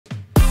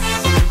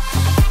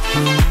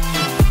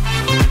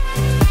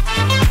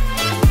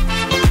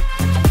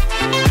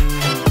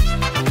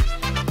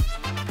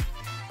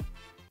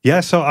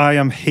Yeah, so I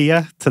am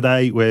here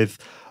today with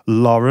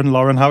Lauren.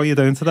 Lauren, how are you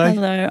doing today?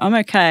 Hello, I'm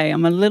okay.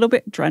 I'm a little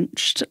bit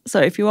drenched.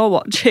 So if you are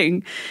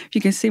watching, if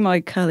you can see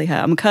my curly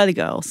hair, I'm a curly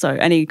girl. So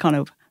any kind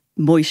of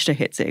moisture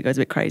hits it, it goes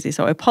a bit crazy.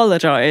 So I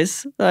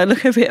apologise. I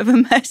look a bit of a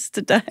mess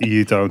today.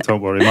 You don't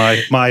worry.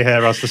 My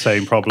hair has the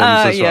same problems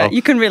as yeah, well.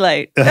 you can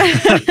relate.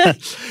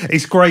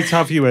 It's great to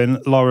have you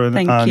in, Lauren.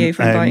 Thank you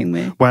for inviting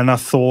me. When I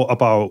thought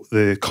about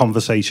the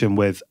conversation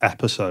with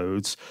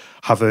episodes,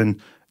 having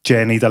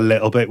journeyed a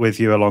little bit with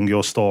you along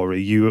your story,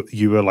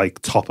 you were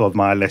like top of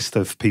my list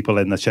of people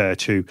in the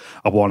church who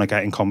I want to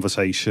get in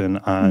conversation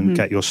and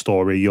get your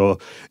story. You're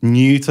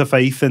new to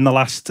faith in the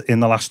last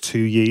 2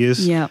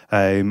 years,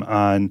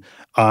 and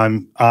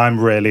I'm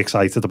really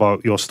excited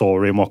about your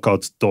story and what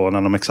God's done,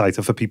 and I'm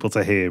excited for people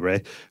to hear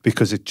it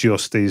because it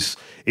just is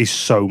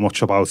so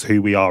much about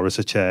who we are as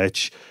a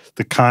church,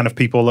 the kind of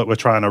people that we're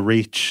trying to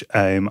reach,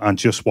 and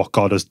just what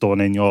God has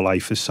done in your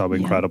life is so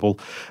incredible.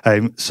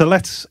 So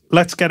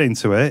let's get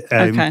into it.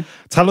 Okay.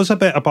 Tell us a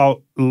bit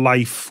about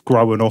life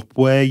growing up,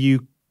 where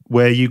you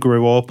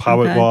grew up,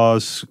 how it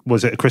was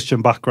it a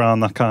Christian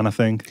background, that kind of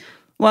thing?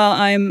 Well,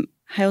 I'm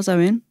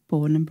Halesowen,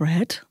 born and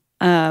bred.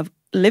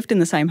 Lived in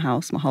the same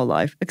house my whole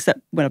life,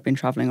 except when I've been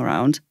travelling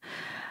around.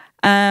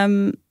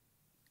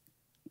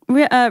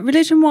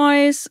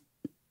 Religion-wise,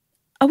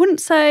 I'd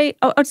say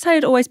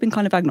I'd always been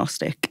kind of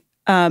agnostic.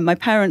 My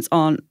parents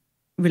aren't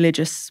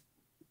religious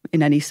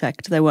in any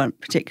sect. They weren't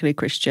particularly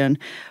Christian.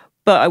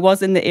 But I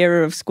was in the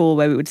era of school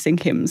where we would sing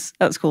hymns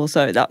at school.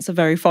 So that's a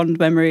very fond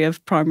memory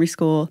of primary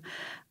school,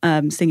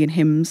 singing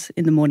hymns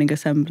in the morning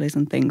assemblies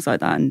and things like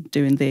that, and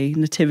doing the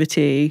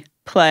nativity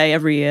play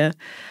every year.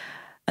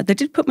 They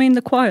did put me in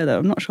the choir, though.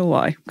 I'm not sure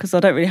why, because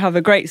I don't really have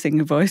a great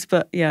singing voice.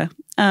 But yeah,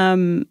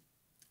 I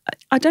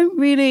don't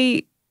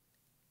really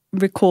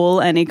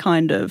recall any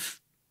kind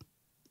of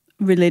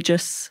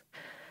religiousness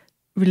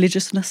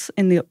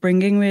in the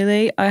upbringing,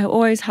 really. I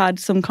always had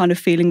some kind of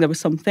feeling there was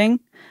something,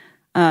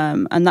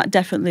 and that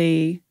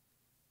definitely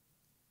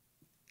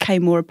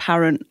came more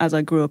apparent as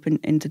I grew up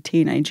into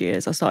teenage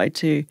years. I started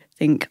to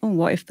think, oh,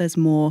 what if there's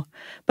more?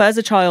 But as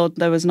a child,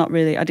 there was not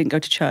really, I didn't go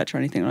to church or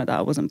anything like that.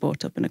 I wasn't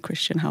brought up in a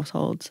Christian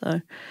household. So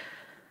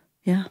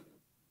yeah,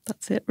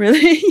 that's it,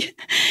 really.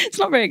 It's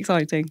not very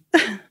exciting.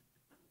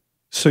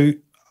 So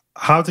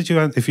how did you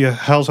end, if you're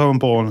Halesowen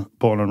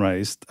born and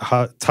raised,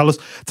 tell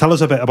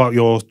us a bit about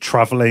your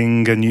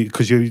travelling, and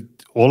because you're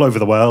all over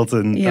the world,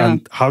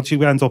 and how did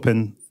you end up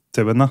in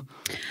doing that?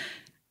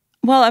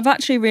 Well, I've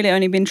actually really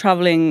only been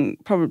travelling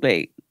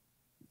probably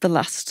the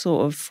last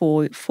sort of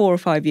four or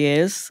 5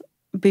 years.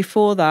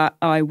 Before that,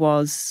 I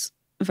was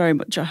very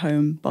much a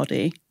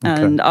homebody.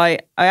 Okay. And I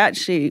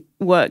actually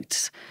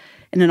worked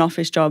in an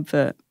office job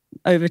for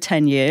over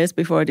 10 years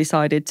before I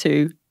decided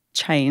to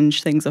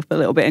change things up a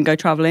little bit and go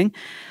travelling.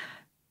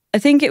 I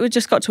think it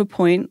just got to a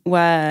point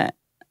where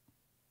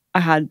I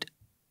had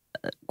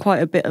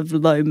quite a bit of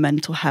low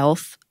mental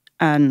health,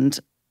 and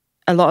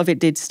a lot of it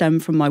did stem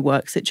from my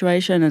work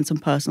situation and some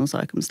personal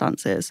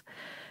circumstances.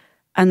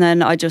 And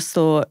then I just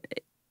thought,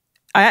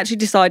 I actually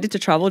decided to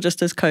travel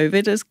just as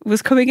COVID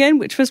was coming in,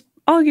 which was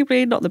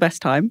arguably not the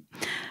best time.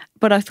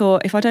 But I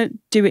thought, if I don't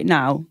do it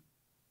now,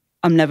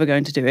 I'm never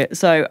going to do it.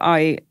 So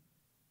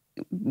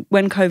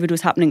when COVID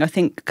was happening, I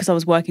think because I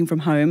was working from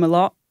home a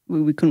lot,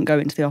 we couldn't go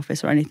into the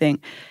office or anything,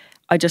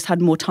 I just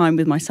had more time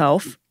with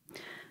myself.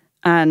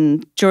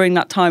 And during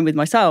that time with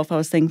myself, I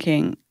was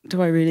thinking,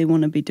 do I really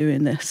want to be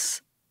doing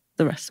this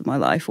the rest of my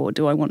life, or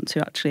do I want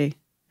to actually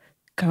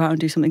go out and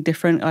do something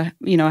different? I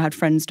had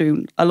friends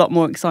doing a lot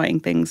more exciting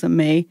things than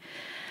me.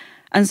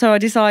 And so I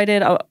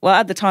decided, well,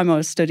 at the time I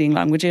was studying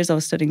languages. I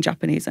was studying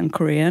Japanese and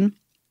Korean.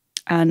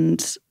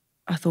 And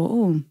I thought,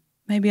 oh,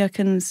 maybe I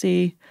can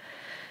see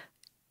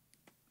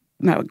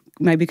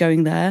maybe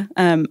going there.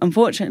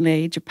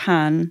 Unfortunately,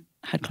 Japan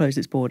had closed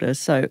its borders,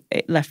 so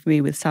it left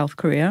me with South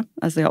Korea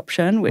as the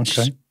option, which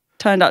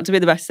turned out to be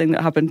the best thing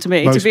that happened to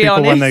me, Most to be people,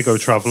 honest. when they go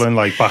travelling,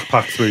 like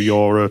backpack through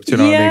Europe, do you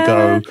know what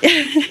I mean?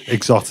 Go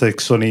exotic,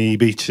 sunny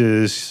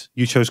beaches.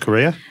 You chose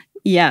Korea?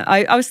 Yeah,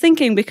 I was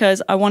thinking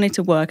because I wanted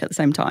to work at the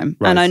same time.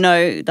 Right. And I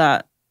know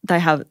that they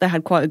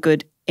had quite a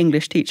good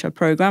English teacher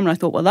program. And I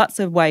thought, well, that's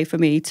a way for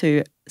me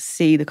to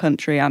see the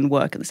country and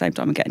work at the same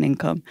time and get an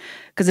income.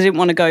 Because I didn't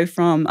want to go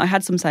from, I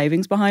had some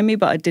savings behind me,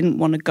 but I didn't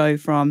want to go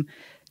from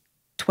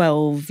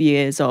 12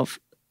 years of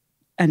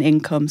an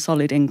income,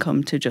 solid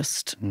income, to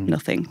just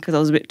nothing, because I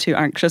was a bit too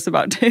anxious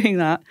about doing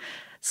that.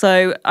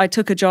 So I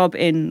took a job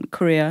in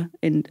Korea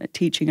in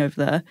teaching over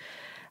there.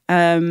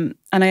 And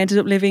I ended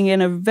up living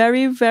in a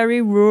very,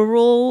 very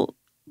rural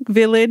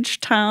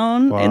village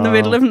town in the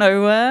middle of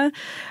nowhere.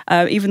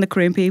 Even the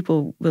Korean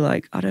people were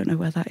like, I don't know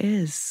where that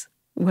is.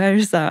 Where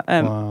is that?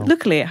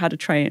 Luckily, it had a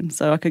train,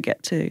 so I could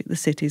get to the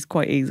cities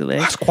quite easily.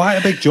 That's quite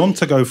a big jump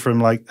to go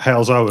from like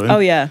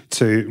Halesowen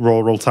to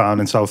rural town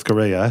in South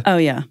Korea. Oh,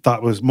 yeah.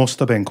 That must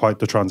have been quite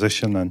the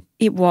transition then.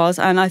 It was,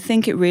 and I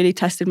think it really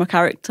tested my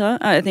character.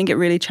 I think it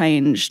really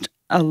changed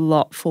a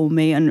lot for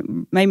me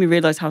and made me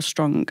realise how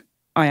strong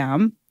I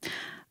am.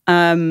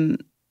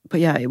 But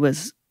yeah, it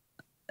was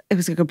it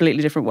was a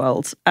completely different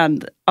world.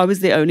 And I was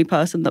the only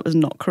person that was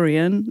not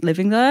Korean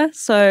living there.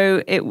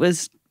 So it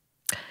was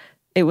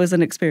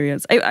an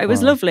experience. It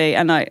was lovely.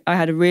 And I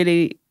had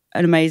an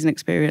amazing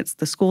experience.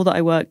 The school that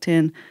I worked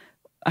in,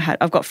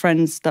 I've got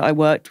friends that I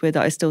worked with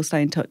that I still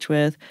stay in touch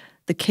with.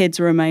 The kids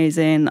were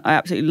amazing. I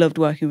absolutely loved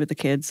working with the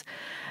kids.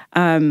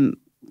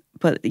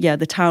 But yeah,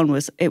 the town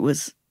was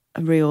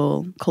a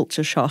real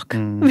culture shock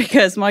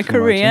because my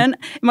Korean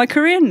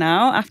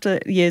now, after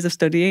years of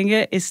studying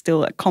it, is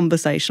still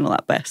conversational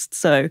at best.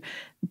 So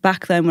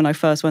back then when I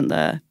first went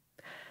there,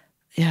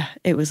 yeah,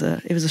 it was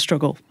a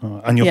struggle.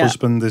 And your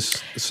husband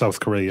is South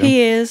Korean?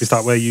 He is. Is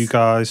that where you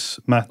guys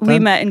met then? We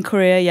met in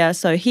Korea, yeah.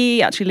 So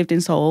he actually lived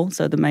in Seoul,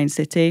 so the main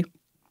city.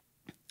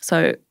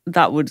 So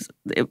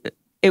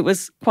it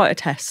was quite a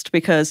test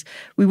because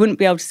we wouldn't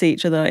be able to see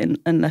each other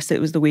unless it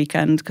was the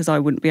weekend, because I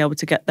wouldn't be able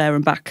to get there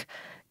and back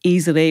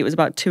easily. It was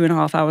about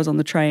 2.5 hours on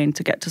the train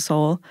to get to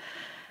Seoul.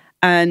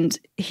 And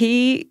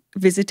he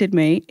visited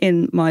me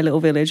in my little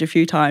village a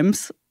few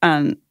times,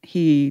 and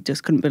he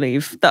just couldn't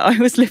believe that I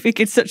was living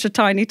in such a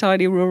tiny,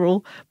 tiny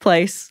rural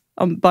place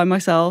by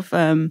myself.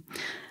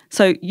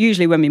 So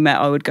usually when we met,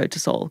 I would go to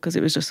Seoul because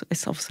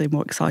it's obviously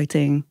more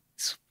exciting.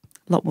 It's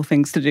a lot more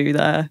things to do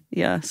there.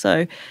 Yeah.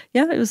 So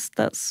yeah,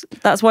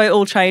 that's why it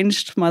all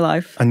changed my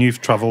life. And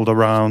you've travelled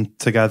around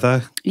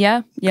together?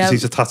 Yeah. Yeah. Because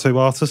he's a tattoo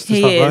artist,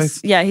 is that right?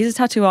 Yeah, he's a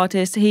tattoo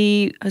artist.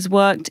 He has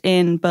worked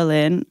in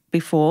Berlin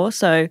before.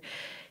 So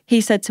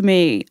he said to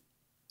me,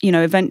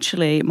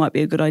 eventually it might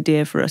be a good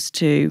idea for us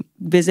to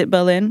visit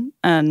Berlin,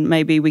 and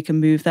maybe we can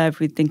move there if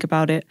we think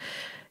about it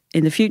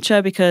in the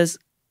future. Because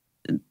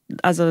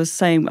as I was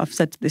saying, I've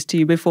said this to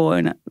you before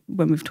and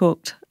when we've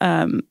talked,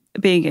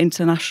 being an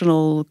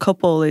international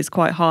couple is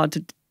quite hard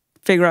to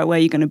figure out where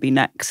you're going to be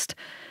next.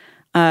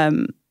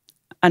 And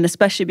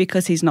especially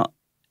because he's not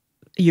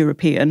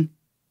European,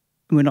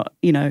 we're not,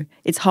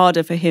 it's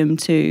harder for him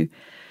to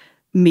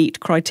meet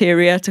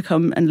criteria to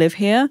come and live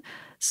here.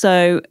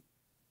 So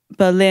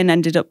Berlin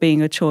ended up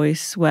being a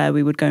choice where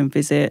we would go and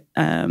visit,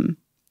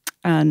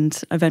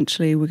 and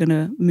eventually we're going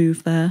to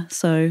move there.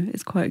 So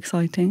it's quite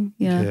exciting.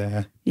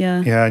 Yeah.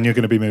 And you're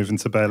going to be moving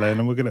to Berlin,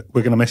 and we're going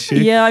to miss you.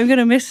 Yeah, I'm going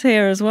to miss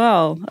here as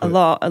well. A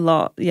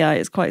lot. Yeah,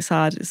 it's quite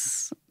sad.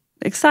 It's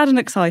sad and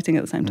exciting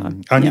at the same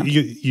time. And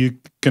you're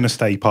going to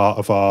stay part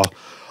of our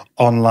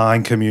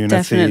online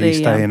community,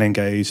 staying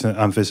engaged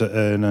and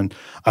visiting,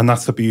 and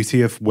that's the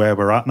beauty of where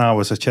we're at now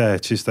as a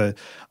church, is that,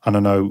 and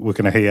I know we're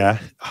going to hear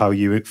how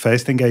you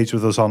first engaged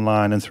with us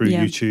online and through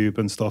YouTube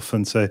and stuff,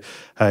 and so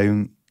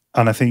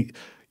and I think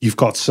you've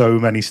got so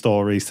many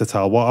stories to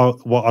tell.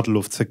 What I'd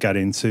love to get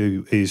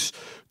into is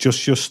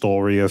just your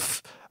story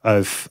of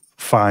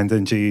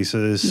finding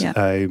Jesus,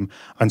 and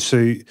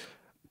so.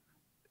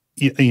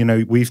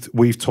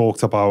 We've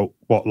talked about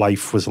what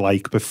life was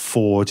like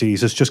before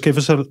Jesus. Just give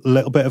us a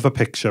little bit of a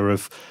picture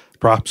of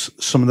perhaps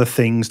some of the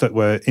things that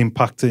were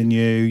impacting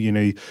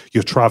you.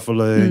 You're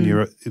traveling,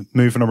 you're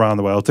moving around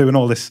the world, doing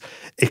all this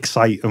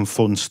exciting,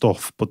 fun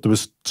stuff. But there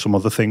was some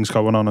other things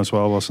going on as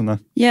well, wasn't there?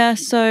 Yeah.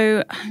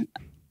 So,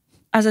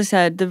 as I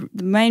said, the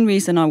main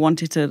reason I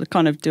wanted to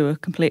kind of do a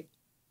complete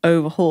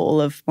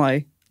overhaul of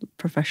my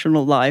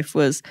professional life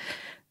was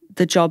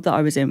the job that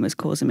I was in was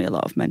causing me a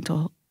lot of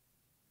mental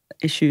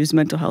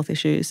health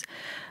issues,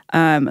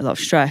 a lot of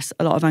stress,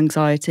 a lot of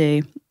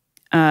anxiety.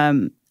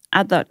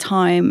 At that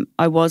time,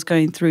 I was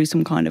going through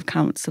some kind of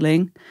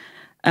counselling,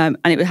 and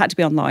it had to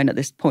be online at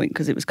this point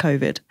because it was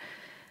COVID.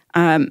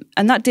 And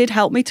that did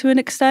help me to an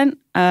extent.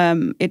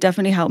 It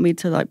definitely helped me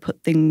to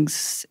put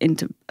things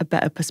into a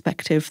better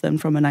perspective than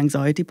from an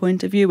anxiety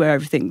point of view, where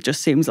everything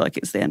just seems like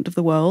it's the end of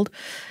the world.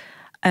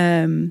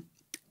 And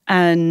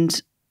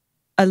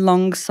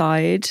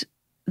alongside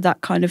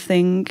that kind of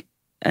thing,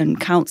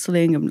 and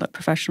counselling and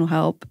professional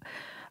help,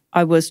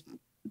 I was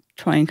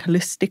trying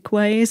holistic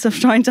ways of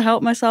trying to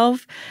help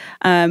myself.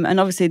 And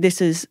obviously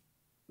this is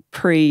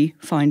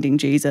pre-finding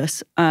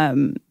Jesus.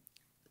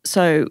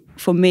 So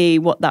for me,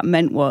 what that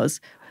meant was,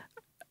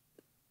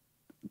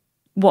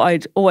 what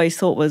I'd always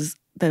thought was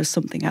there's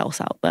something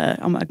else out there.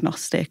 I'm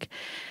agnostic.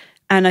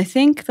 And I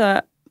think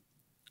that,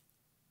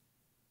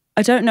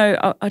 I don't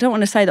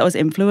want to say that I was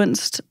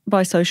influenced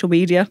by social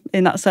media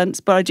in that sense,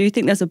 but I do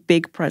think there's a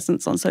big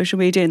presence on social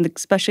media, and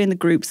especially in the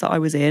groups that I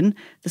was in,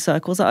 the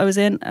circles that I was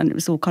in, and it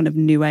was all kind of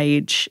new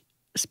age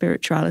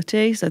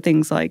spirituality. So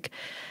things like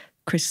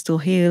crystal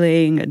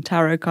healing and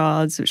tarot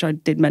cards, which I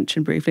did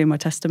mention briefly in my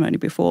testimony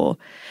before.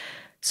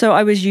 So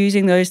I was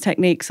using those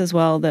techniques as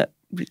well that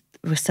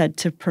were said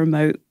to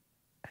promote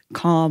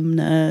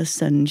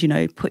calmness and,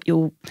 put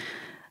your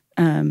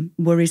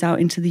worries out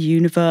into the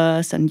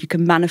universe, and you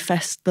can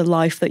manifest the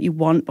life that you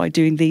want by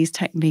doing these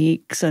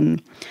techniques.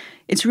 And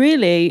it's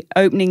really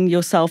opening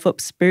yourself up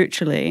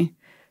spiritually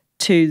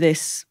to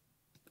this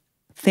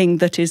thing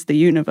that is the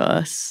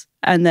universe.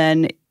 And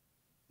then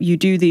you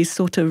do these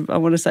sort of, I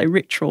want to say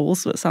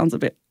rituals, so it sounds a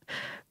bit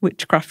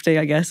witchcrafty,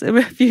 I guess,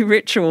 a few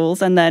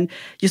rituals, and then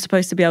you're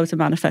supposed to be able to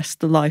manifest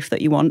the life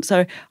that you want.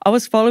 So I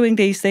was following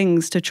these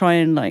things to try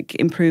and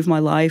improve my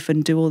life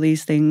and do all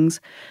these things.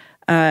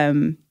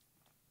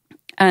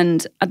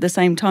 And at the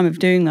same time of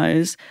doing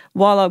those,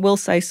 while I will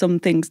say some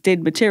things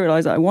did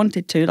materialize that I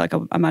wanted to, like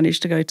I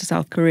managed to go to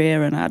South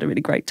Korea and I had a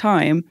really great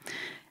time,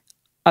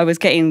 I was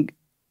getting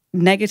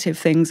negative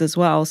things as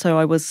well. So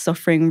I was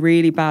suffering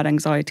really bad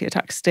anxiety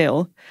attacks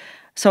still.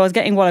 So I was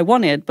getting what I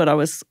wanted, but I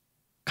was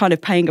kind of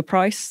paying a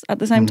price at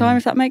the same time,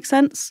 if that makes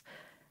sense.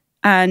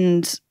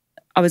 And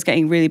I was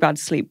getting really bad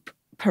sleep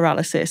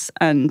paralysis.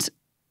 And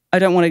I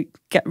don't want to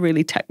get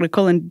really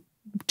technical and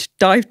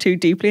dive too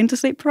deeply into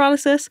sleep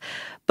paralysis,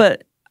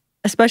 but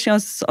especially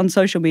on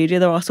social media,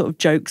 there are sort of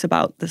jokes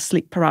about the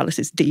sleep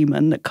paralysis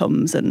demon that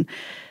comes, and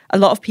a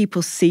lot of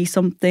people see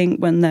something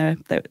when they're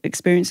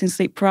experiencing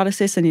sleep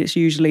paralysis, and it's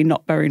usually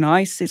not very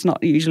nice. It's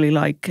not usually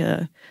like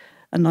a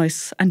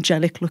nice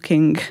angelic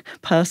looking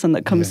person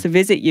that comes to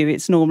visit you.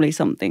 It's normally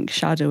something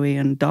shadowy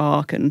and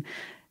dark and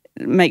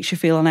makes you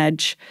feel on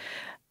edge.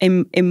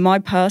 In my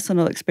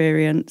personal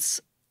experience,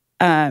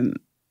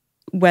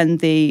 when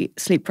the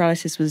sleep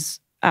paralysis was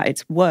at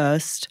its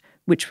worst,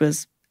 which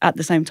was at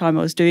the same time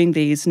I was doing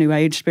these New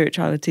Age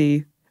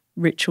spirituality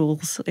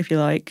rituals, if you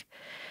like,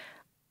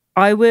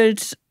 it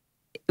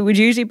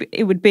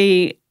would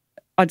be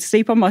I'd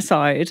sleep on my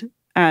side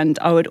and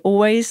I would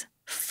always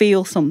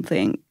feel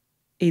something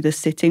either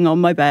sitting on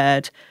my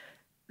bed,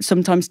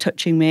 sometimes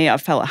touching me. I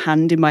felt a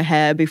hand in my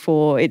hair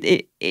before.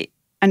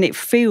 And it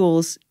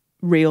feels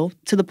real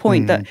to the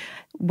point that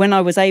when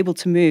I was able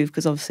to move,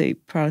 because obviously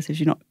paralysis,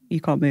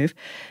 you can't move.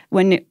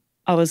 When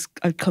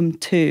I'd come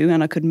to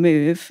and I could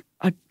move,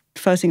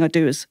 first thing I'd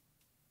do is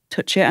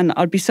touch it, and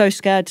I'd be so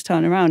scared to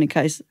turn around in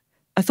case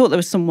I thought there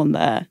was someone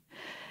there,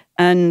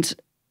 and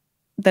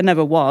there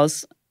never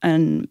was.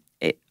 And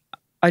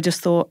I just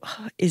thought,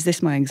 is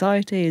this my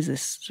anxiety? Is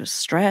this just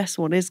stress?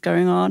 What is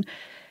going on?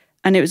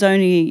 And it was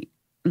only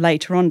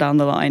later on down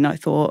the line I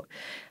thought,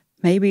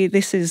 maybe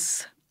this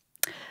is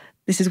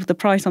the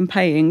price I'm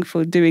paying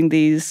for doing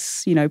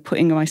these,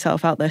 putting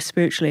myself out there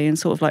spiritually and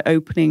sort of like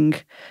opening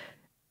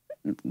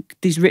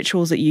these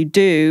rituals that you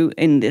do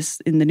in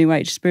the New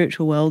Age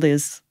spiritual world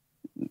is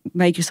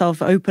make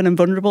yourself open and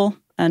vulnerable.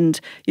 And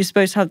you're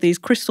supposed to have these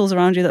crystals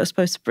around you that are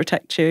supposed to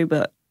protect you,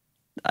 but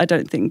I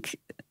don't think,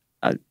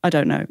 I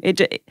don't know.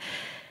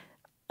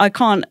 I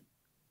can't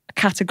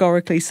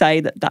categorically say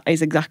that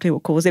is exactly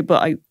what caused it,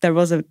 but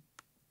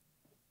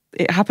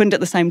it happened at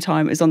the same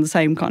time. It was on the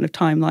same kind of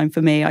timeline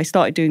for me. I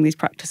started doing these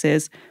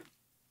practices,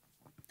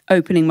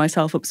 opening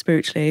myself up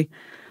spiritually.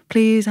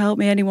 Please help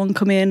me, anyone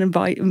come in,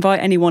 invite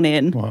anyone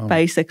in,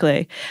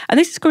 basically. And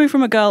this is coming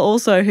from a girl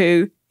also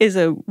who is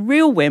a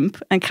real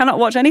wimp and cannot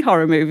watch any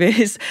horror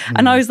movies.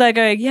 And I was there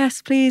going,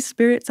 yes, please,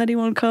 spirits,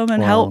 anyone come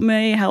and help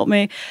me.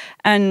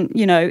 And,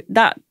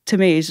 that to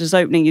me is just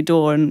opening your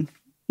door and,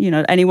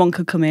 anyone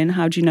could come in.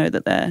 How do you know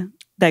that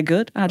they're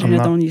good? How do you know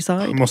they're on your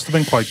side? It must have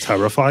been quite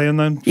terrifying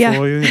then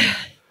for you.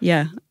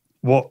 Yeah.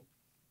 What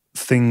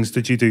things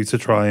did you do to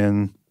try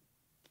and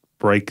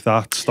break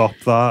that, stop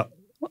that?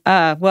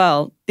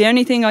 Well, the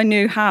only thing I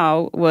knew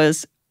how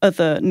was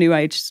other New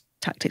Age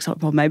tactics.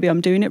 Like, well, maybe I'm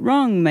doing it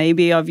wrong.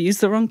 Maybe I've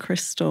used the wrong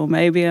crystal.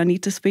 Maybe I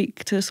need to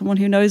speak to someone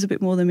who knows a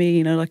bit more than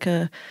me, like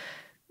a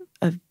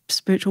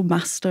spiritual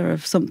master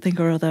of something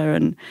or other,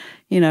 and,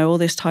 all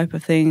this type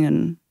of thing.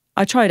 And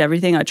I tried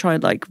everything. I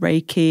tried like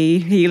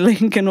Reiki,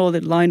 healing, and all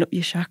that, line up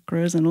your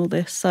chakras and all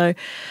this. So,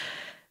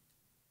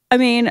 I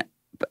mean,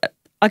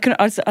 I can,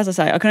 as I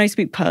say, I can only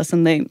speak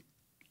personally,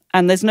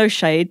 and there's no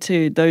shade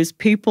to those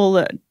people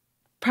that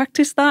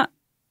practice that.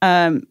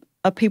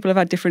 People have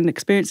had different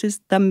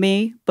experiences than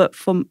me, but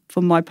from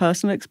my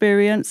personal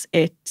experience,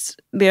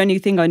 the only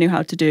thing I knew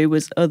how to do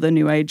was other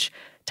New Age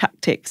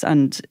tactics,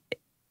 and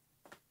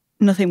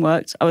nothing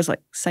worked. I was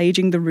like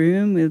saging the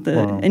room with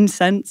the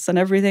incense and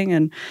everything,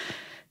 and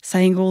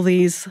saying all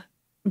these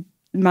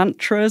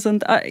mantras,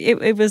 and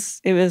it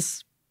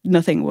was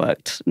nothing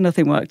worked.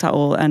 Nothing worked at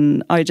all,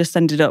 and I just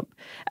ended up.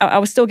 I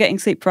was still getting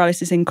sleep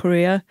paralysis in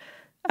Korea,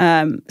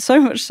 so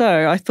much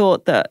so I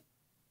thought that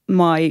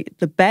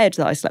the bed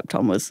that I slept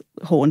on was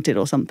haunted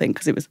or something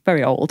because it was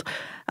very old.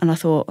 And I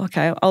thought,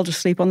 okay, I'll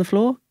just sleep on the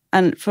floor.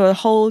 And for a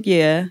whole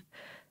year,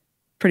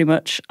 pretty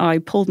much, I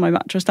pulled my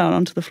mattress down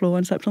onto the floor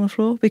and slept on the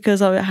floor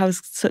because I had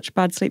such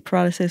bad sleep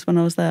paralysis when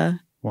I was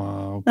there.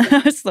 Wow.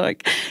 I was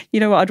like, you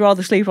know what, I'd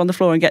rather sleep on the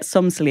floor and get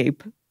some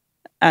sleep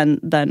and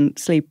then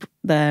sleep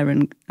there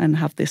and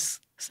have this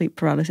sleep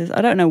paralysis.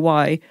 I don't know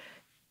why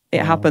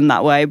it happened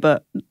that way,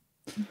 but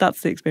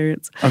that's the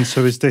experience. And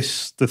so is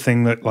this the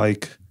thing that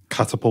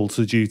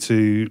catapulted you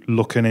to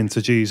looking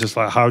into Jesus?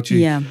 Like, how do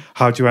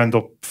you end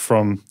up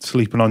from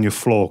sleeping on your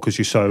floor because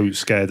you're so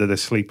scared of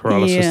this sleep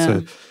paralysis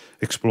to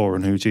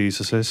exploring who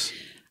Jesus is?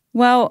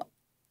 Well,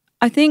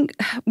 I think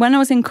when I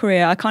was in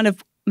Korea, I kind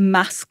of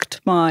masked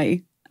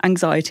my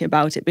anxiety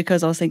about it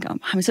because I was thinking, I'm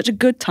having such a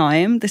good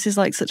time. This is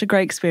like such a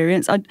great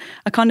experience.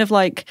 I kind of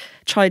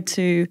tried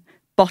to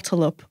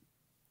bottle up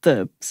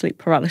the sleep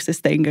paralysis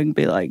thing and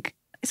be like,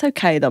 it's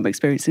okay that I'm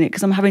experiencing it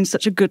because I'm having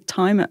such a good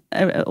time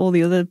at all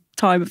the other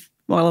time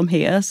while I'm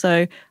here.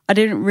 So I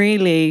didn't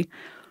really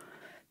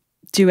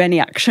do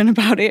any action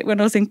about it when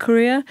I was in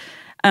Korea.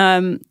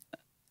 When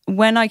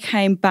I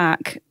came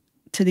back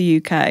to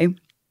the UK,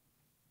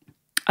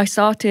 I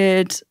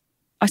started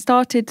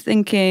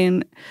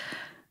thinking,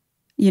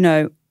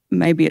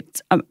 maybe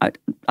it's,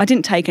 I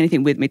didn't take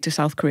anything with me to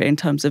South Korea in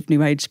terms of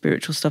New Age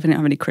spiritual stuff. I didn't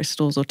have any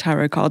crystals or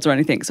tarot cards or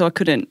anything. So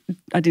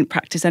I didn't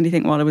practice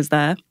anything while I was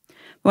there.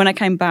 But when I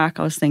came back,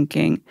 I was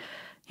thinking,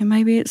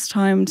 maybe it's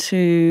time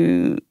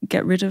to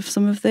get rid of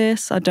some of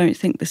this. I don't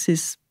think this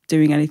is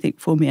doing anything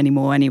for me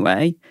anymore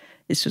anyway.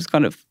 It's just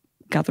kind of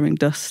gathering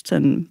dust,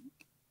 and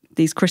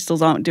these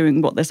crystals aren't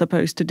doing what they're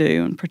supposed to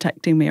do and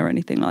protecting me or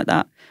anything like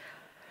that.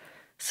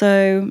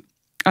 So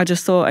I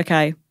just thought,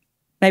 okay,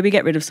 maybe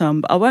get rid of some,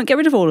 but I won't get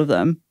rid of all of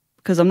them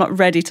because I'm not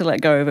ready to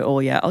let go of it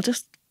all yet. I'll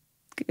just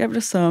get rid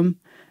of some.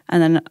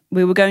 And then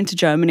we were going to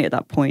Germany at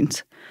that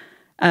point.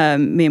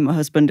 Me and my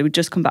husband, we'd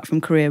just come back from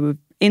Korea. We were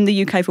in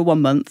the UK for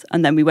 1 month,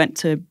 and then we went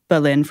to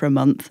Berlin for a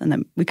month, and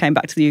then we came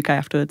back to the UK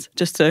afterwards,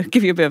 just to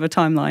give you a bit of a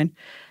timeline.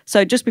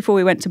 So just before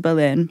we went to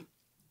Berlin,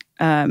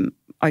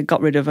 I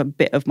got rid of a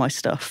bit of my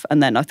stuff,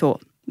 and then I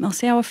thought, I'll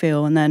see how I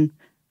feel, and then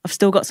I've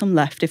still got some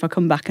left if I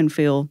come back and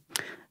feel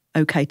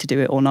okay to do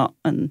it or not,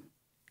 and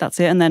that's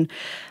it. And then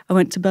I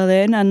went to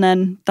Berlin, and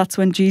then that's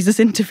when Jesus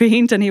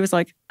intervened, and he was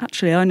like,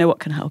 actually, I know what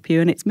can help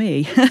you, and it's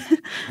me.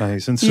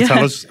 Amazing. So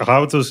tell us,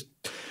 how does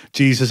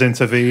Jesus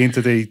intervene?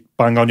 Did he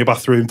bang on your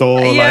bathroom door?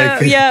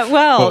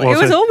 Well, it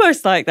was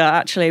almost like that,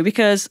 actually,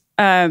 because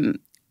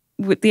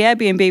with the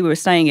Airbnb we were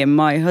staying in,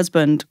 my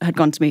husband had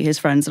gone to meet his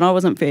friends, and I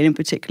wasn't feeling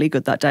particularly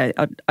good that day.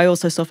 I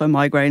also suffer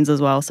migraines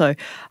as well, so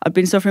I'd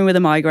been suffering with a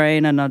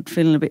migraine, and I'd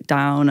feeling a bit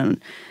down,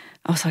 and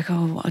I was like,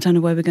 I don't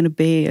know where we're going to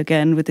be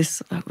again with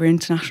this, we're an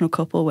international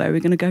couple, where are we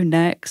going to go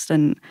next?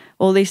 And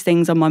all these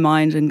things on my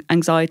mind, and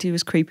anxiety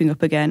was creeping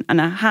up again. And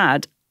I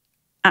had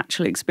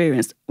actually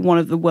experienced one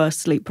of the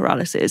worst sleep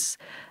paralysis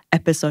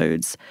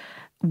episodes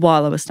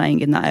while I was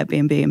staying in that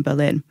Airbnb in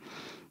Berlin.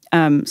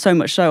 So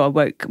much so, I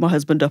woke my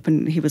husband up,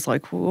 and he was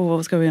like, whoa, what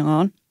was going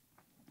on?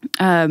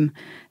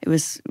 It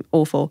was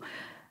awful.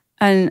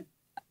 And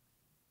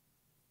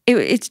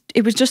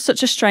it was just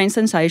such a strange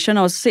sensation.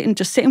 I was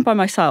sitting by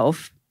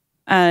myself,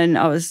 and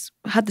I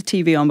had the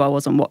TV on, but I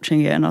wasn't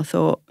watching it. And I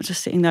thought,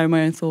 just sitting there in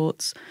my own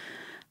thoughts.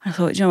 I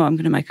thought, you know what, I'm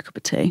going to make a cup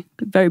of tea.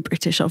 Very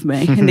British of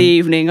me. In the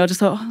evening, I just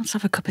thought, let's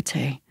have a cup of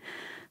tea.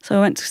 So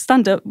I went to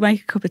stand up,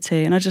 make a cup of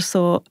tea, and I just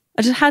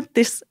had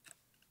this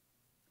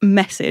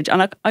message.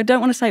 And I don't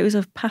want to say it was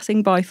a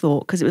passing by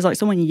thought, because it was like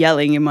someone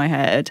yelling in my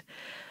head,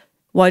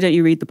 why don't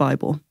you read the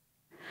Bible?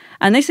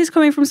 And this is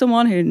coming from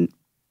someone who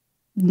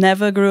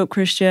never grew up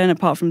Christian,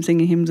 apart from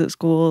singing hymns at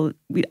school.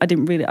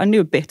 I knew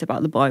a bit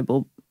about the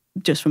Bible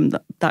just from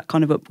that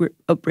kind of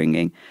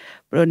upbringing,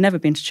 but I'd never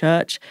been to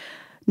church.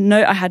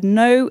 No, I had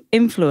no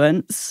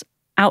influence,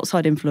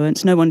 outside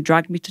influence. No one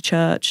dragged me to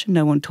church.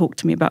 No one talked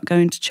to me about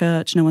going to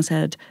church. No one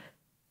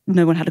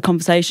had a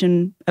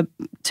conversation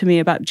to me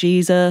about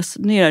Jesus.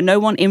 No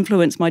one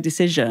influenced my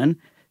decision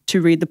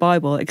to read the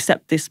Bible,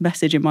 except this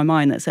message in my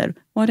mind that said,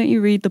 why don't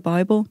you read the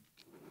Bible?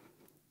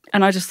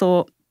 And I just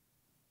thought,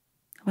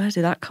 where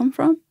did that come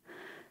from?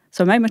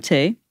 So I made my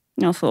tea,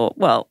 and I thought,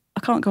 well, I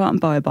can't go out and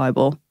buy a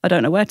Bible. I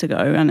don't know where to go,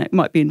 and it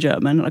might be in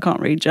German, and I can't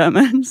read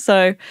German.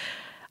 So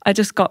I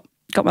just got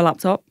my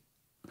laptop.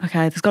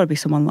 Okay, there's got to be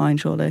some online,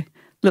 surely.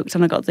 Looked,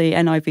 and I got the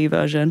NIV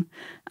version,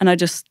 and I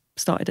just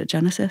started at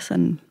Genesis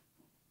and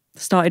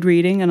started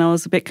reading, and I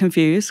was a bit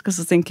confused because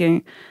I was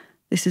thinking,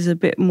 this is a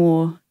bit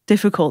more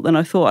difficult than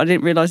I thought. I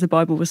didn't realise the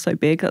Bible was so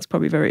big. That's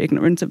probably very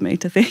ignorant of me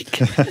to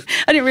think.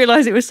 I didn't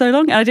realise it was so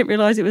long. I didn't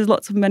realise it was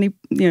lots of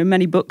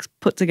many books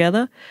put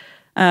together.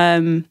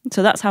 So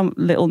that's how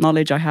little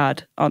knowledge I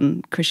had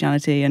on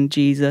Christianity and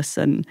Jesus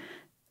and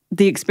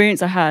the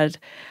experience I had.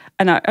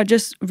 And I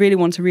just really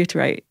want to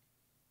reiterate,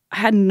 I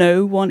had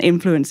no one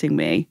influencing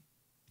me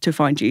to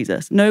find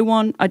Jesus. No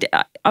one.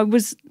 I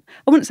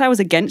wouldn't say I was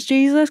against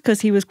Jesus,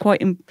 because he's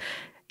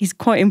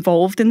quite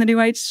involved in the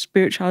New Age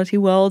spirituality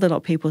world. A lot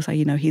of people say,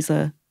 he's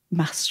a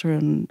master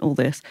and all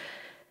this.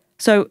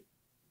 So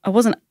I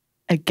wasn't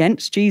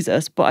against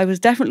Jesus, but I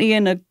was definitely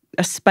in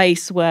a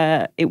space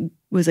where it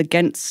was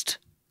against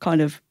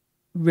kind of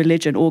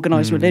religion,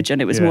 organized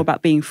religion. It was more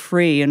about being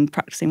free and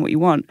practicing what you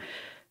want.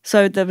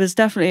 So there was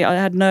definitely, I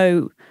had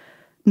no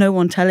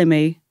one telling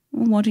me,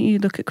 well, why don't you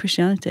look at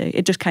Christianity?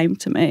 It just came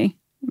to me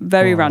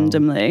very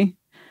randomly,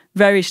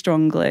 very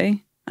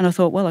strongly. And I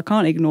thought, well, I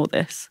can't ignore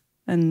this.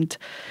 And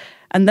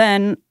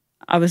then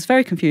I was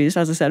very confused,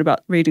 as I said,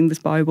 about reading this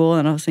Bible.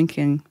 And I was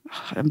thinking,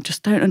 I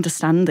just don't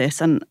understand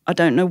this. And I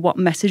don't know what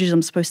messages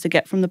I'm supposed to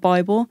get from the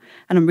Bible.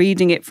 And I'm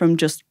reading it from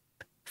just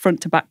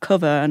front to back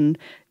cover. And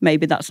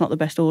maybe that's not the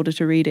best order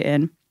to read it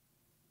in.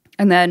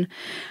 And then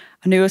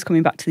I knew I was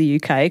coming back to the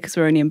UK because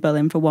we're only in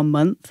Berlin for 1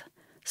 month.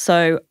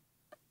 So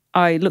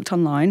I looked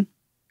online.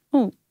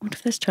 Oh, what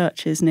if there's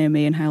churches near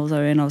me in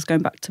Halesoe? And I was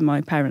going back to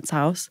my parents'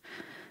 house.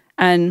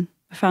 And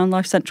I found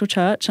Life Central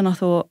Church, and I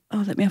thought,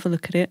 let me have a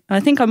look at it. And I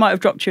think I might have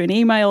dropped you an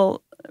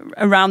email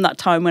around that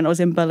time when I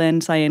was in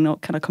Berlin saying,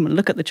 can I come and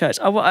look at the church?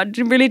 I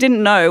really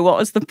didn't know what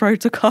was the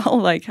protocol.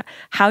 Like,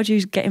 how do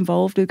you get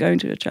involved with going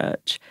to a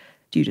church?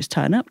 Do you just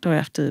turn up? Do I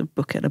have to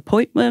book an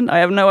appointment? I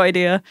have no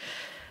idea.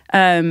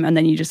 And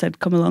then you just said,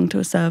 come along to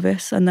a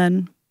service. And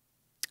then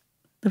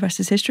the rest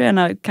is history. And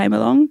I came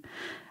along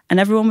and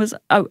everyone was,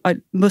 I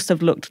must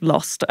have looked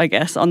lost, I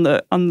guess, on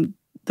the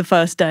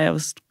first day. I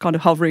was kind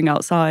of hovering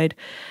outside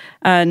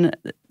and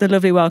the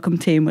lovely welcome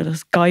team were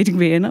just guiding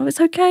me and it's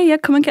okay, yeah,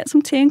 come and get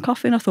some tea and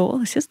coffee. And I thought, oh,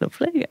 this is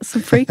lovely, get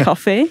some free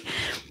coffee.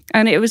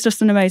 And it was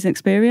just an amazing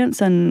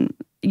experience. And,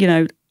 you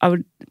know,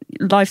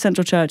 Life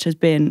Central Church has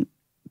been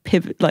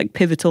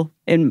pivotal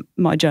in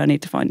my journey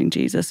to finding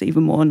Jesus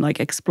even more and like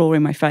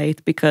exploring my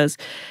faith, because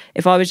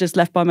if I was just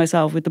left by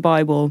myself with the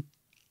Bible,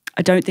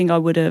 I don't think I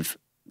would have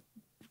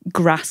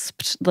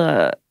grasped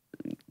the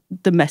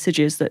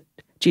messages that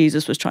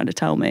Jesus was trying to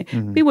tell me.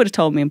 Mm-hmm. He would have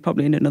told me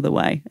probably in another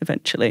way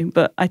eventually,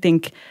 but I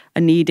think I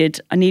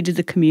needed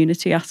the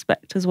community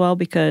aspect as well,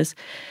 because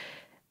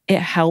it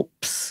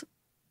helps.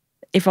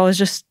 If I was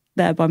just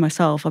there by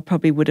myself, I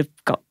probably would have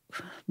got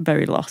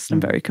very lost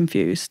and very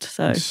confused.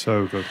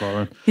 So good,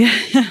 Lauren.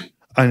 Yeah.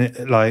 And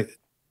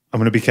I'm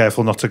going to be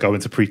careful not to go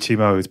into preachy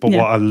mode, but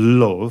what I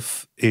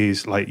love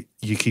is like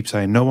you keep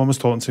saying, no one was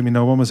talking to me,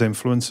 no one was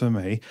influencing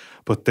me,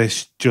 but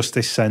this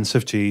sense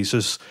of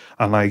Jesus,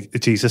 and like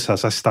Jesus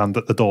says, I stand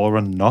at the door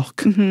and knock,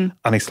 mm-hmm.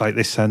 and it's like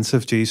this sense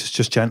of Jesus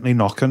just gently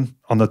knocking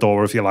on the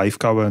door of your life,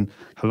 going,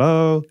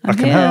 hello, I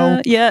can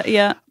help.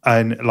 Yeah.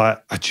 And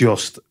like I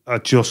just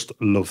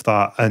love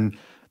that. And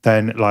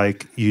then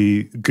like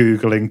you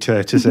Googling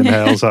churches in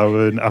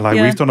Halesowen, and like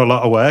we've done a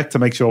lot of work to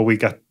make sure we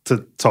get to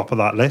the top of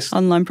that list.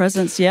 Online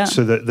presence, yeah.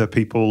 So that the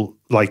people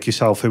like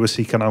yourself who are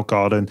seeking out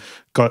God and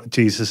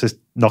Jesus is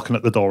knocking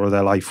at the door of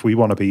their life, we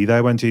want to be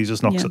there when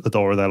Jesus knocks at the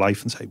door of their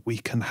life and say, we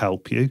can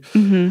help you.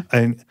 Mm-hmm.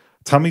 And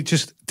tell me,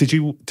 just did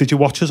you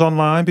watch us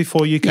online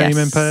before you came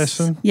in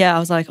person? Yeah, I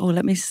was like, oh,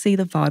 let me see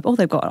the vibe. Oh,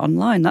 they've got it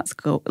online. That's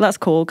cool. That's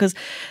cool, because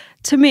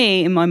to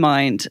me, in my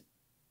mind,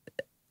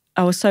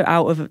 I was so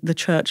out of the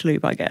church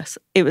loop, I guess.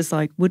 It was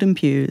like wooden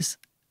pews,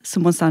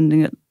 someone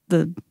standing at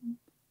the,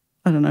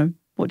 I don't know,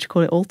 what do you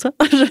call it, altar?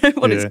 I don't know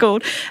what it's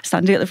called.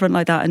 Standing at the front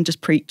like that and just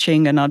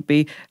preaching, and I'd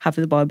be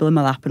having the Bible in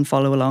my lap and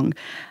follow along.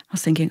 I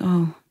was thinking,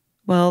 oh,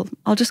 well,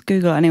 I'll just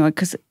Google it anyway,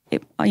 because,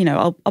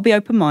 I'll be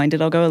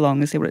open-minded, I'll go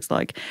along and see what it's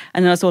like.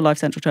 And then I saw Life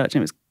Central Church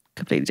and it was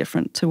completely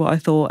different to what I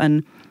thought.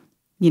 And,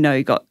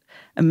 you got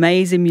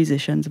amazing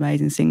musicians,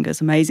 amazing singers,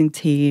 amazing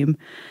team,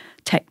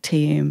 tech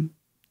team.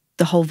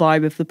 The whole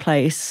vibe of the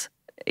place,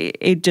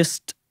 it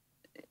just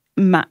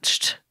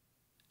matched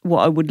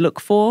what I would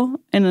look for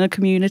in a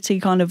community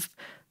kind of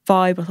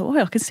vibe. I thought,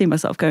 I can see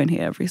myself going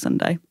here every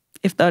Sunday.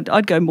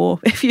 I'd go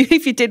more if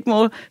you did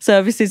more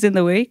services in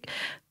the week.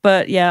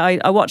 But yeah,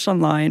 I watched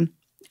online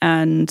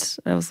and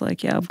I was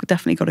like, yeah, I've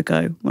definitely got to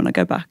go when I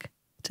go back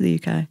to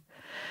the UK.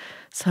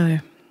 So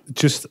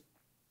just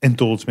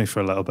indulge me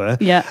for a little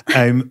bit. Yeah.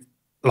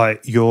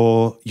 Like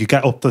you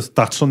get up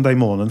that Sunday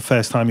morning,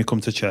 first time you come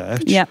to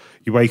church. Yeah.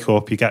 You wake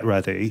up, you get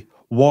ready.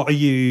 What are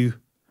you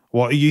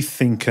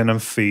thinking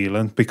and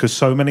feeling? Because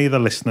so many of the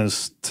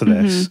listeners to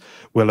this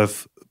will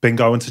have been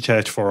going to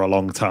church for a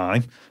long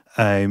time,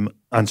 and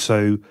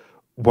so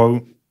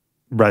won't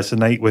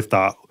resonate with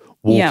that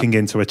walking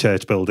into a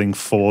church building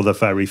for the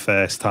very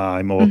first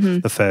time or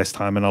the first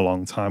time in a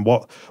long time.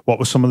 What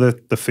were some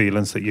of the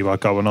feelings that you had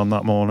going on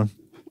that morning?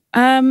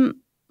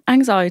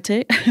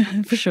 Anxiety,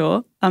 for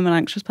sure. I'm an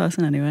anxious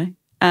person anyway.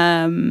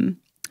 I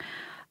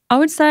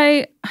would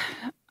say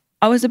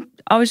I was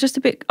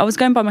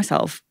going by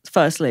myself,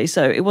 firstly,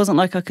 so it wasn't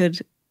like I could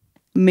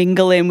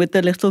mingle in with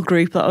the little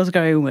group that I was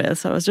going with.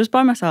 So I was just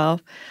by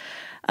myself.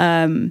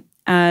 And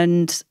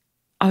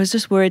I was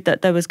just worried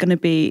that there was going to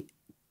be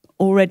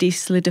already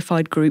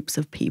solidified groups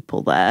of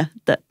people there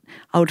that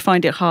I would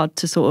find it hard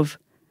to sort of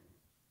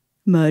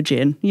merge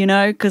in,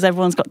 because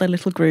everyone's got their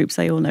little groups.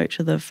 They all know each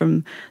other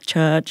from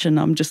church, and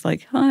I'm just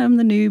like, hi, I'm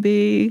the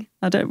newbie.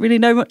 I don't really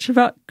know much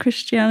about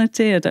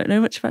Christianity. I don't know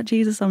much about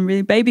Jesus. I'm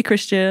really baby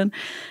Christian.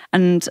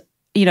 And,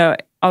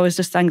 I was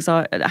just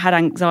had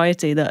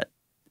anxiety that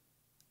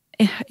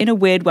in a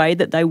weird way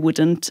that they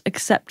wouldn't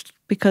accept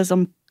because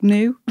I'm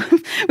new,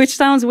 which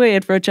sounds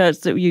weird for a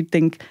church that you'd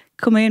think,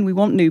 come in, we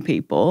want new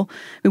people.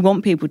 We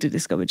want people to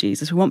discover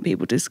Jesus. We want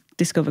people to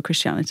discover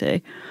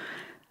Christianity.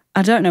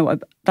 I don't know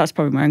what, that's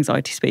probably my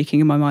anxiety speaking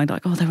in my mind,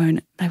 like, oh, they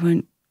won't, I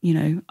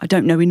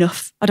don't know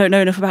enough. I don't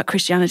know enough about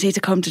Christianity to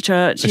come to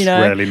church, It's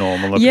really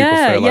normal that people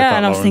feel like that,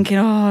 and I was Lauren.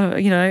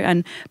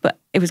 thinking, but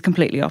it was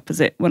completely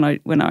opposite when I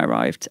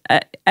arrived.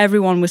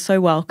 Everyone was so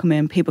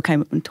welcoming. People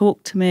came up and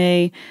talked to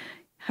me.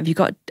 Have you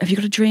got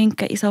a drink?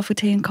 Get yourself a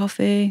tea and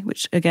coffee,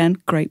 which again,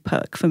 great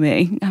perk for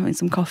me, having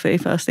some coffee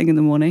first thing in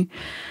the morning.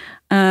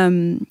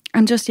 And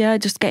just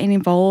getting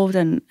involved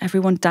and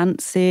everyone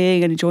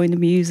dancing and enjoying the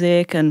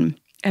music, and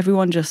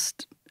everyone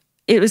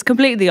it was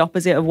completely the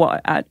opposite of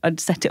what I'd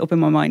set it up in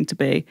my mind to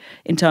be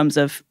in terms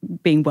of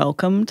being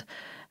welcomed.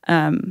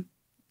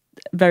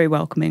 Very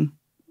welcoming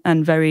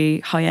and very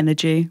high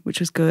energy, which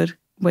was good.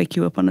 Wake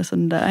you up on a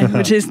Sunday,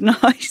 which is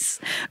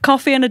nice.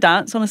 Coffee and a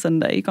dance on a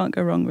Sunday, you can't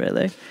go wrong,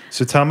 really.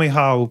 So tell me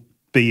how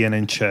being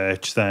in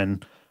church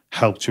then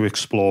helped you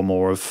explore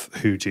more of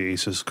who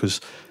Jesus,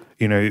 because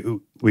you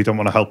know, we don't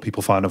want to help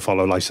people find and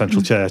follow Life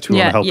Central Church. We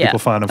want to help people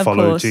find and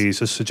follow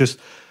Jesus. So just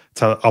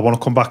I want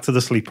to come back to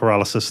the sleep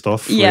paralysis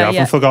stuff. We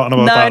haven't forgotten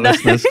about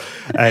that, listeners.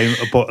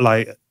 But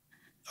like,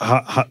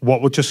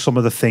 what were just some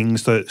of the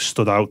things that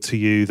stood out to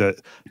you that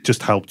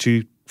just helped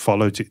you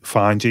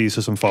find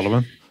Jesus and follow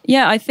him?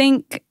 Yeah, I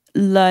think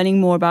learning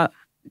more about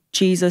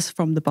Jesus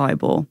from the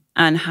Bible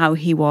and how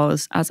he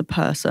was as a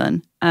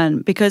person.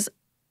 And because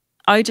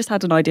I just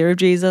had an idea of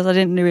Jesus, I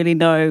didn't really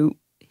know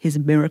his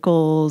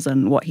miracles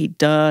and what he'd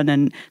done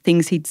and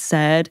things he'd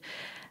said,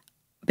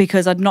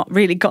 because I'd not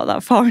really got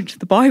that far into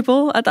the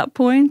Bible at that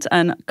point,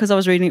 and because I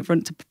was reading it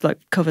from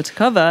cover to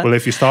cover. Well,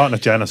 if you're starting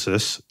at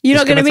Genesis, you're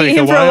not going to meet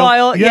him for a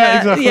while. Yeah,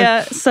 exactly.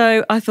 Yeah.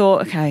 So I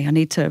thought, okay, I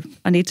need to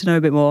know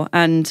a bit more,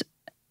 and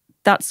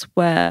that's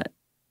where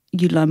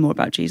you learn more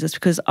about Jesus,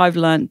 because I've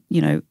learned,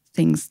 you know,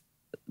 things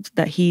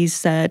that he's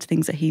said,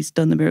 things that he's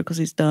done, the miracles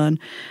he's done,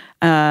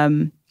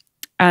 and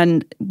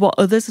what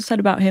others have said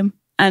about him.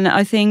 And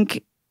I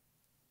think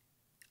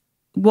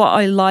what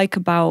I like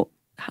about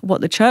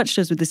what the church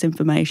does with this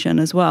information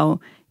as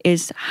well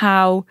is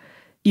how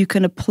you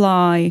can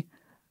apply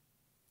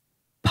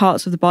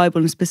parts of the Bible,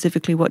 and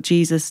specifically what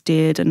Jesus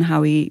did and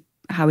how he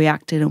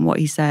acted and what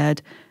he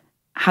said,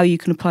 how you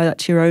can apply that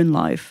to your own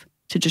life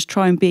to just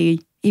try and be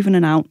even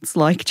an ounce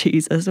like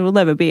Jesus. We'll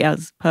never be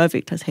as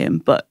perfect as him,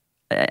 but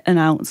an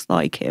ounce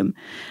like him.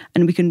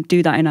 And we can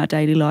do that in our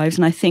daily lives.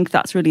 And I think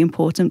that's really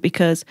important,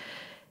 because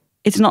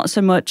it's not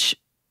so much,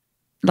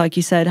 like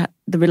you said,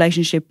 the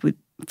relationship with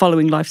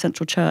following Life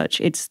Central Church.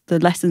 It's the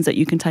lessons that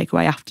you can take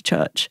away after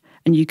church,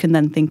 and you can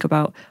then think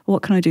about,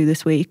 what can I do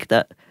this week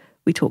that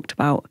we talked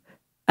about?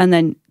 And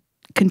then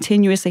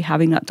continuously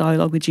having that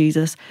dialogue with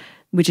Jesus,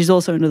 which is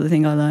also another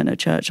thing I learned at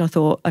church. I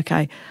thought,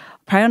 okay,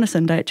 pray on a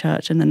Sunday at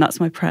church, and then that's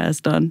my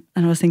prayers done.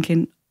 And I was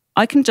thinking,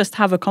 I can just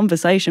have a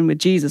conversation with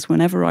Jesus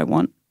whenever I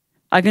want.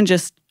 I can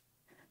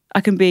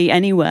be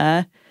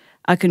anywhere.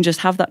 I can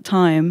just have that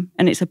time,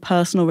 and it's a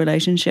personal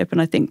relationship.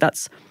 And I think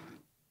that's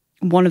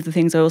one of the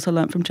things I also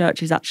learned from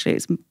church, is actually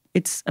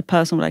it's a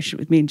personal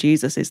relationship with me and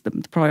Jesus is the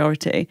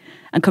priority.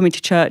 And coming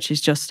to church is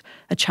just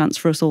a chance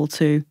for us all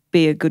to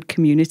be a good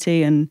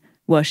community and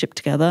worship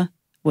together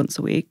once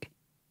a week,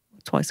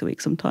 twice a week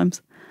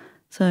sometimes.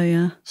 So,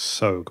 yeah.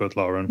 So good,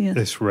 Lauren. Yeah.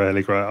 It's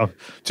really great. I'm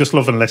just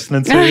loving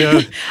listening to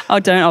you.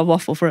 I'll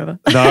waffle forever.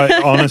 No,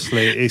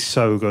 honestly, it's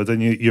so good.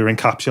 And you're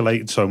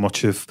encapsulating so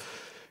much of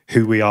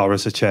who we are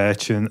as a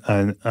church,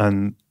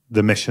 and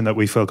the mission that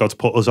we feel God's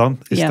put us on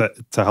is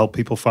to help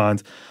people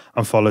find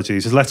and follow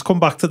Jesus. Let's come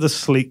back to the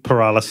sleep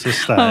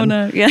paralysis then. Oh,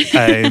 no, yeah.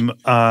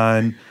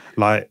 And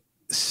like,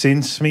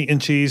 since meeting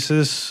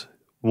Jesus,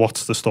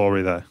 what's the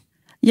story there?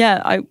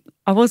 Yeah,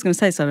 I was going to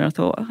say something. I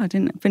thought, I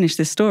didn't finish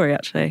this story,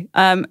 actually.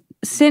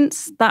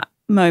 Since that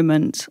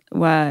moment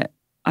where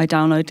I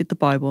downloaded the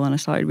Bible and I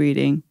started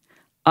reading,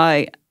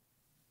 I,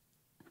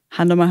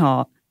 hand on my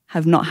heart,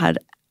 have not had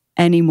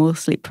any more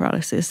sleep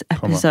paralysis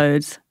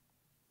episodes.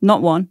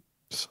 Not one.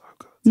 So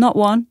good. Not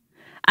one.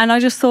 And I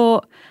just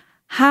thought,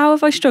 how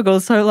have I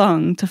struggled so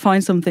long to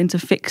find something to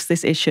fix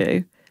this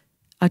issue?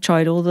 I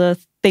tried all the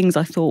things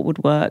I thought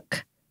would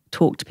work,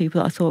 talked to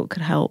people that I thought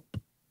could help.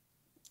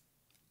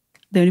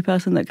 The only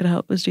person that could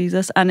help was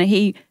Jesus. And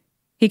he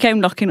came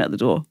knocking at the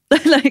door.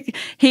 Like,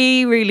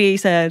 he really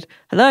said,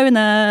 hello in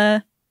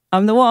there,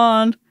 I'm the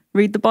one,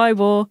 read the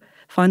Bible,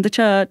 find the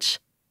church,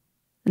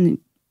 and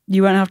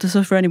you won't have to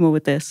suffer anymore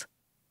with this.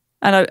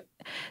 And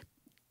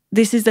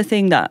this is the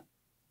thing that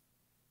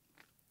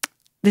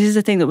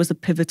was the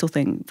pivotal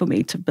thing for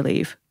me to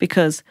believe,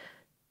 because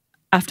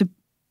after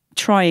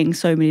trying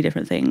so many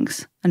different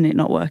things and it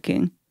not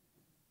working,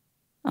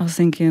 I was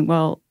thinking,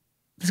 well,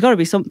 there's got to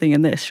be something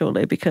in this,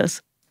 surely,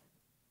 because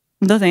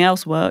nothing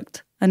else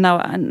worked.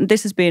 And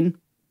this has been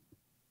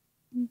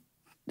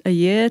a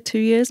year, 2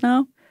 years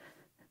now.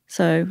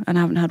 So, and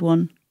I haven't had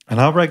one. And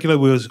how regular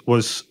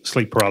was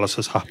sleep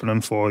paralysis happening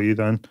for you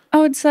then? I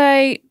would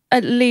say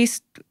at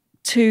least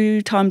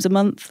 2 times a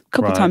month, a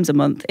couple times a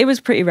month. It was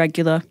pretty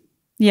regular.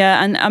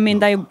 Yeah, and I mean,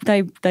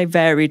 they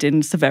varied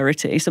in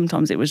severity.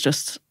 Sometimes it was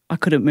just, I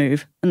couldn't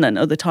move. And then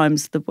other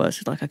times the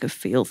worst was like I could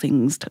feel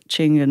things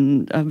touching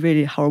and a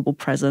really horrible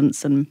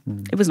presence, and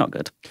it was not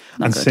good.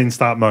 Since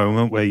that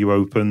moment where you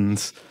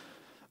opened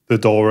the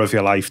door of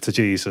your life to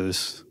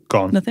Jesus,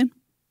 gone? Nothing.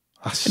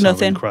 That's so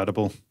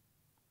incredible.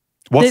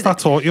 What's that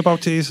taught you about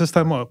Jesus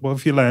then? What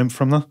have you learned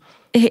from that?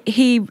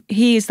 He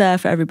is there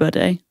for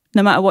everybody,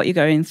 no matter what you're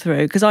going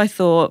through. Because I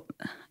thought,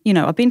 you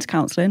know, I've been to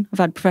counselling. I've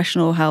had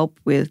professional help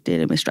with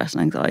dealing with stress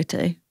and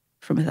anxiety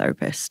from a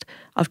therapist.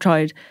 I've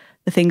tried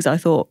the things I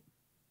thought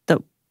that,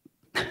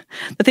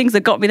 the things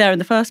that got me there in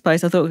the first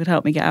place, I thought could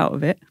help me get out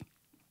of it,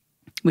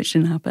 which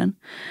didn't happen.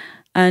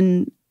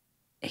 And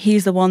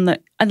he's the one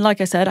that, and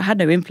like I said, I had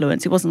no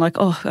influence. It wasn't like,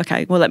 oh,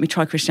 okay, well, let me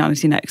try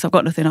Christianity next. I've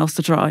got nothing else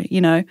to try,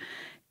 you know.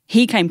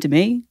 He came to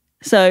me.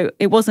 So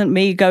it wasn't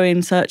me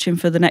going searching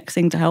for the next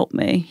thing to help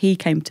me. He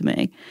came to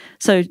me.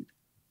 So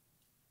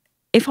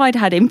if I'd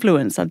had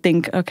influence, I'd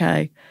think,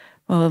 okay,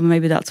 well,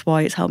 maybe that's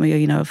why it's helped me,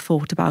 you know, I've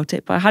thought about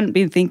it. But I hadn't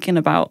been thinking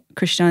about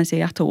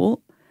Christianity at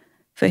all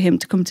for him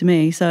to come to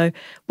me. So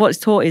what's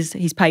taught is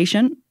he's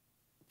patient,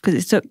 because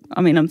it took,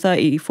 I mean, I'm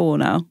 34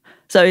 now,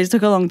 so it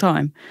took a long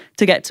time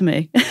to get to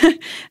me.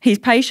 He's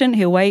patient.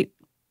 He'll wait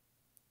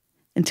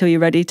until you're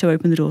ready to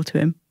open the door to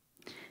him.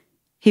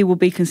 He will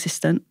be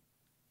consistent.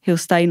 He'll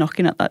stay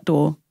knocking at that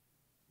door,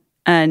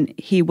 and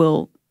he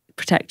will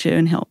protect you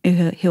and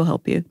he'll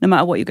help you no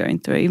matter what you're going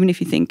through. Even if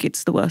you think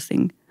it's the worst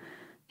thing,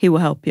 he will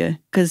help you,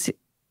 because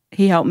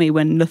he helped me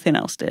when nothing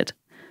else did.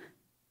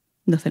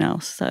 Nothing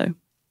else. So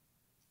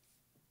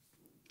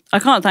I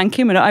can't thank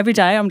him. And every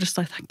day I'm just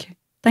like, thank you.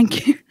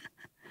 Thank you.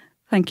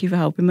 Thank you for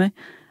helping me.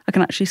 I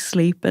can actually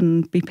sleep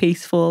and be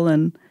peaceful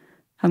and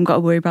haven't got to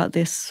worry about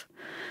this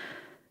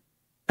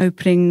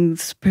opening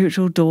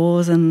spiritual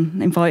doors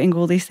and inviting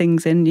all these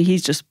things in.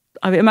 He's just,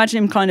 I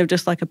imagine him kind of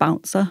just like a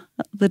bouncer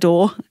at the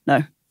door.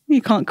 No,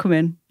 you can't come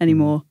in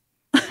anymore.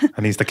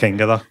 And he's the king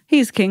of that.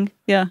 He's king,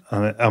 yeah.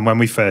 And when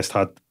we first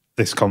had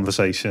this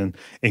conversation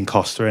in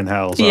Costa in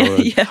Hell,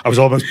 I was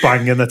almost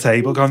banging the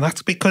table going,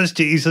 that's because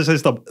Jesus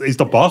is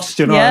the boss,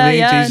 do you know what I mean?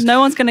 Yeah, Jesus, no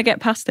one's going to get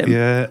past him.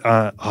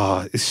 Yeah,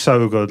 it's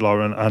so good,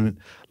 Lauren. And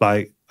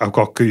like, I've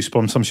got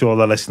goosebumps. I'm sure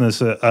the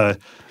listeners are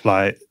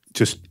like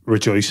just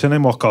rejoicing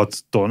in what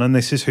God's done, and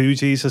this is who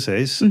Jesus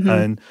is. Mm-hmm.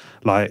 And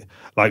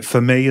like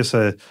for me as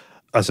a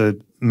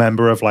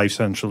member of Life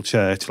Central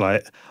Church,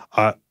 like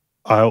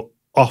I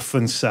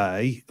often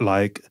say,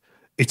 like,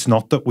 it's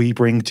not that we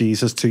bring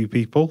Jesus to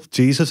people.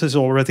 Jesus is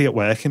already at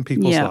work in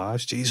people's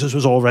lives. Jesus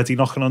was already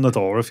knocking on the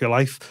door of your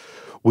life.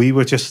 We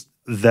were just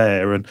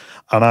there, and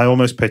I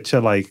almost picture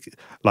like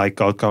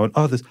God going,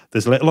 oh,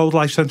 there's little old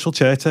Life Central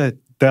Church here.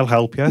 They'll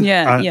help you.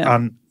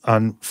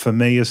 And for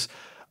me as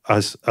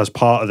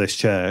part of this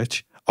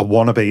church, I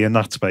want to be in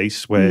that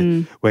space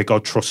where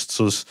God trusts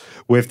us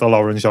with the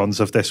Lauren Jeons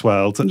of this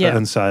world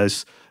and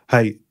says,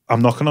 hey,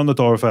 I'm knocking on the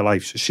door of her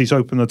life. She's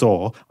opened the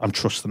door. I'm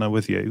trusting her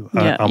with you.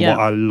 What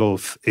I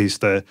love is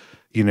the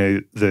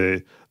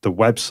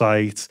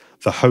website,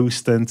 the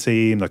hosting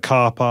team, the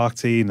car park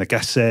team, the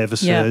guest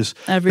services.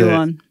 Yeah,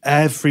 everyone.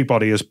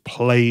 Everybody has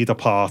played a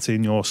part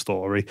in your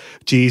story.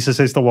 Jesus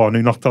is the one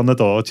who knocked on the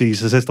door.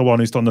 Jesus is the one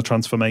who's done the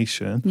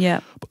transformation. Yeah.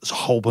 But there's a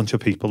whole bunch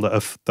of people that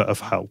have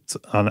helped,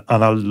 and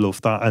I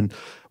love that. And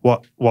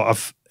what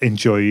I've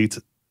enjoyed,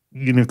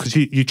 you know, because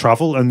you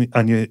travel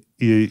and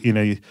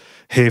you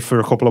here for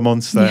a couple of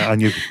months there,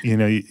 and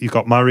you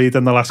got married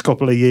in the last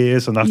couple of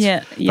years, and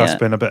that's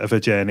been a bit of a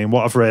journey. And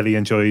what I've really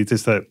enjoyed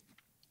is that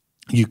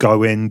you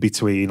go in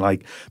between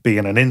like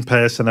being an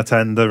in-person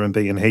attender and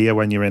being here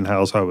when you're in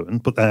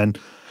Hellshoven, but then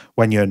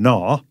when you're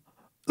not,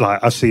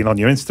 like I've seen on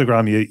your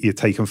Instagram, you're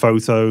taking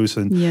photos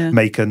and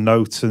making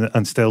notes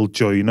and still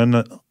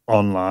joining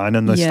online,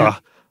 and there's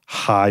that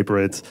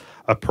hybrid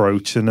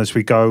approach. And as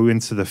we go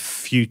into the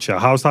future,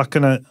 how's that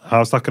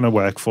gonna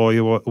work for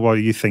you? What are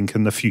you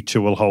thinking the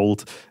future will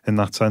hold in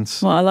that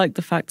sense? Well, I like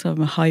the fact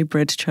I'm a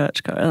hybrid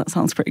churchgoer. That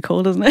sounds pretty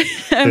cool, doesn't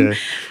it?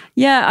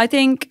 I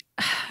think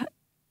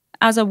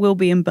as I will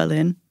be in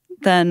Berlin,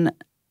 then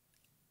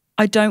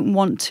I don't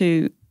want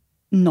to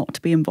not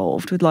be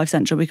involved with Life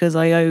Central, because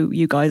I owe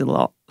you guys a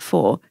lot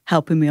for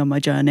helping me on my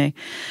journey.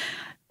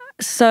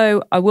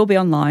 So I will be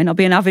online. I'll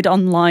be an avid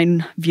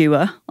online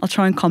viewer. I'll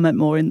try and comment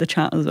more in the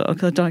chat as well,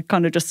 because I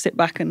kind of just sit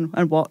back and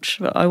watch.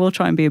 But I will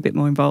try and be a bit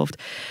more involved.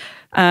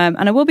 And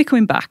I will be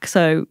coming back.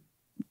 So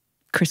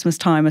Christmas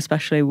time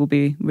especially will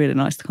be really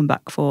nice to come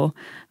back for.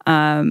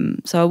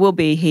 So I will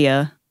be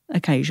here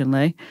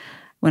occasionally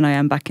when I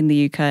am back in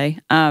the UK.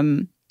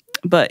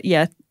 But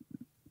yeah,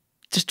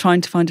 just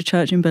trying to find a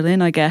church in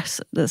Berlin, I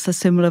guess, that's a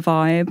similar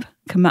vibe,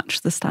 can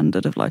match the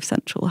standard of Life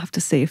Central. I'll have to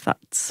see if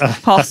that's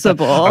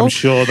possible. I'm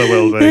sure there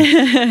will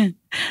be.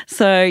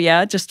 So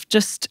yeah,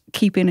 just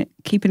keeping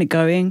it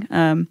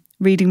going.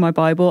 Reading my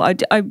Bible. I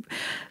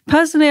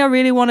personally, I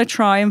really want to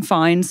try and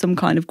find some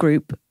kind of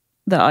group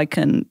that I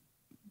can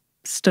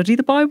study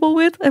the Bible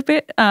with a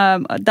bit.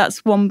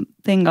 That's one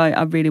thing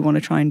I really want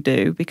to try and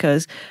do,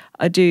 because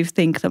I do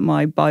think that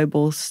my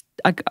Bible's,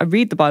 I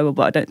read the Bible,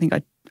 but I don't think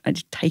I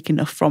take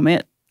enough from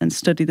it and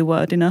study the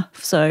word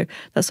enough. So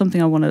that's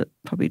something I want to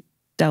probably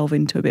delve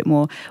into a bit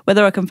more.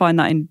 Whether I can find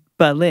that in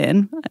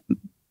Berlin,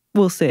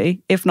 we'll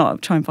see. If not, I'll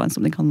try and find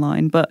something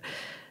online. But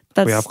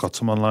we have got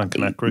some online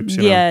connect groups.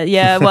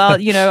 Yeah. Well,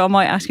 I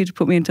might ask you to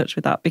put me in touch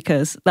with that,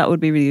 because that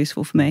would be really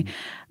useful for me.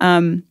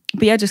 But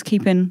yeah, just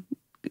keeping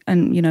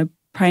and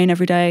praying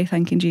every day,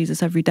 thanking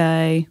Jesus every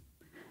day,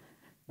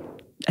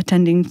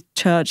 attending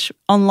church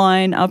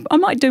online. I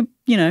might do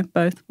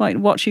both. Might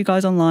watch you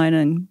guys online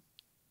and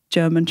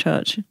German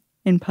church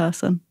in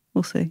person.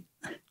 We'll see.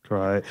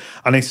 Right.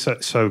 And it's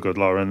so good,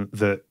 Lauren,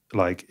 that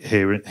like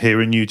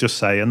hearing you just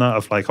saying that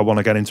of like, I want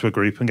to get into a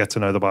group and get to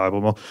know the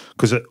Bible more,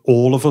 because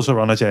all of us are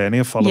on a journey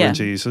of following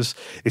Jesus.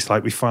 It's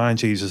like we find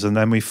Jesus and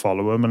then we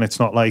follow him, and it's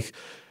not like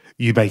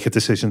you make a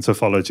decision to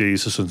follow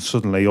Jesus and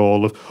suddenly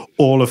all of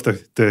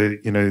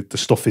the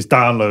stuff is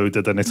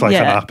downloaded and it's like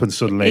an app, and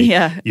suddenly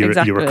you're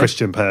a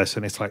Christian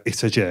person. It's like,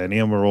 it's a journey,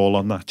 and we're all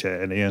on that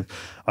journey, and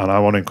I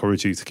want to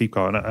encourage you to keep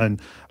going.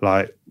 And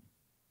like,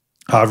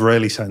 I've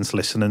really sensed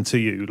listening to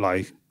you,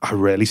 like I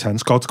really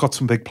sense God's got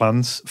some big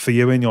plans for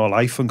you in your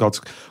life, and God's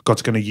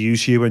going to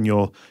use you and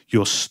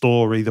your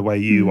story, the way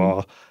you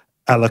are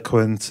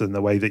eloquent and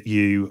the way that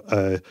you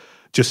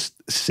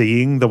just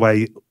seeing the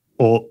way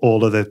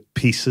all of the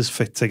pieces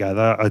fit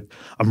together.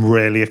 I'm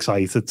really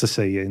excited to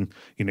see in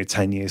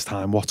 10 years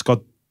time what's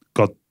God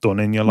done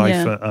in your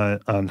life,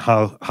 and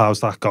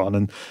how's that gone,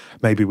 and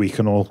maybe we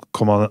can all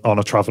come on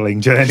a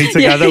travelling journey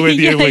together with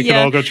you. We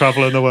can all go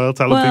travelling the world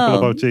telling people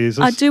about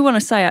Jesus. I do want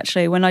to say,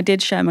 actually, when I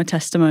did share my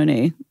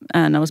testimony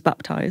and I was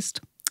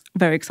baptised,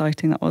 very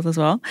exciting that was as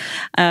well.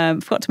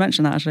 Forgot to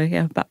mention that, actually.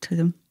 Yeah,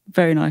 baptism,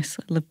 very nice.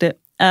 I loved it.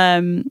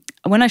 When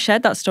I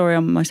shared that story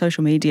on my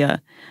social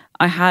media,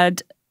 I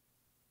had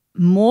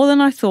more than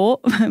I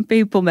thought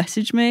people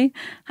messaged me,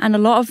 and a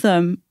lot of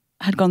them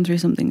had gone through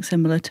something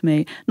similar to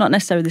me, not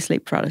necessarily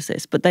sleep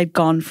paralysis, but they'd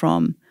gone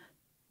from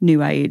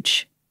New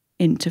Age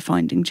into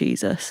finding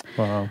Jesus.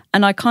 Wow.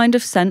 And I kind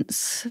of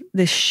sense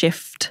this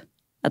shift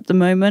at the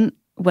moment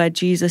where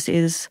Jesus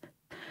is,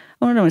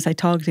 I don't want to say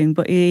targeting,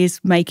 but he is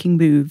making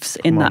moves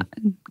in that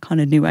kind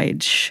of New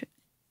Age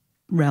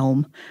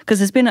realm. Because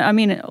there's been,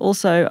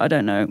 also, I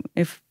don't know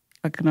if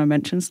can I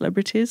mention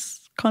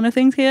celebrities kind of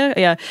things here?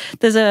 Yeah,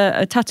 there's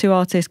a tattoo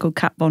artist called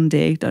Kat Von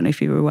D. Don't know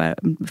if you were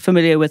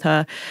familiar with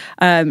her.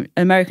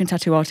 American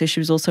tattoo artist. She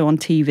was also on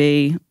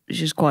TV.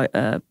 She's quite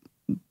a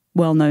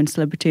well-known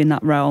celebrity in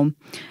that realm.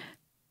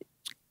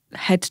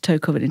 Head to toe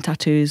covered in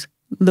tattoos.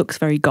 Looks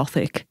very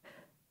gothic.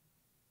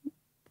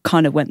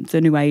 Kind of went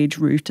the New Age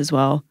route as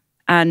well.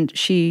 And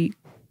she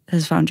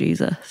has found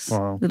Jesus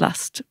the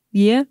last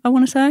year, I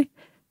want to say.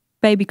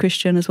 Baby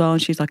Christian as well, and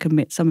she's like a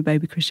midsummer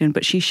baby Christian,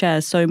 but she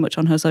shares so much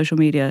on her social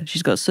media.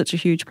 She's got such a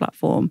huge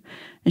platform,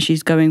 and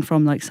she's going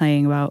from like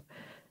saying about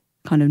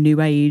kind of New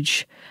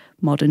Age,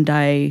 modern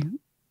day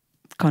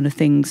kind of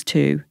things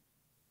to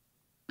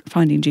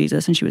finding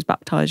Jesus, and she was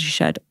baptized. She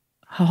shared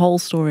her whole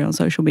story on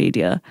social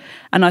media,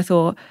 and I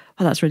thought,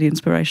 oh, that's really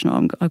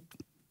inspirational. I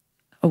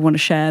want to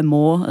share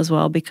more as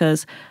well,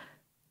 because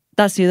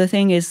that's the other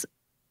thing is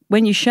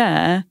when you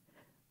share,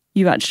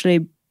 you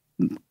actually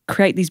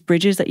create these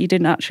bridges that you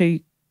didn't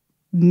actually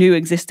knew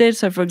existed.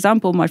 So for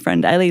example, my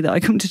friend Ellie that I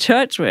come to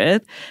church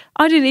with,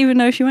 I didn't even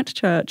know she went to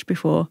church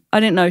before. I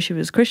didn't know she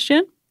was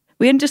Christian.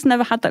 We had just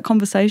never had that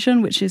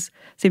conversation, which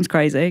seems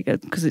crazy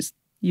because it's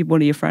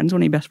one of your friends,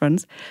 one of your best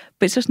friends.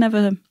 But it's just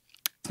never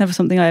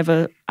something I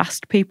ever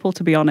asked people,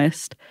 to be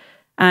honest.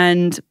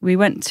 And we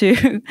went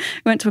to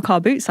a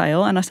car boot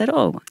sale, and I said,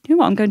 oh, you know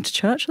what, I'm going to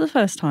church for the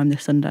first time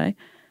this Sunday.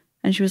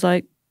 And she was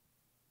like,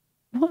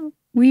 what?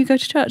 Will you go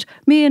to church?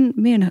 Me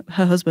and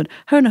her husband,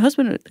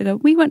 they go,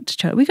 we went to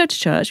church. We go to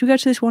church. We go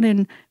to this one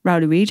in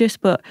Rowley Regis,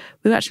 but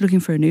we were actually looking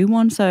for a new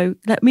one. So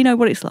let me know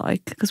what it's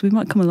like, because we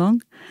might come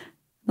along.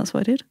 That's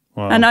what I did.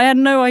 Wow. And I had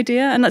no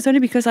idea. And that's only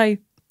because I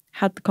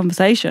had the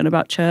conversation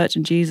about church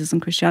and Jesus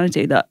and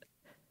Christianity that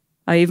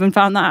I even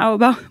found that out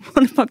about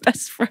one of my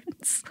best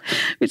friends,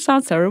 which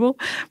sounds terrible.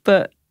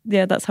 But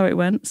yeah, that's how it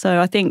went.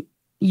 So I think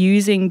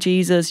using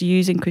Jesus,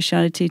 using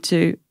Christianity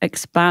to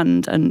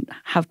expand and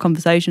have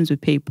conversations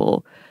with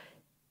people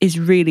is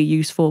really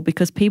useful,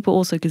 because people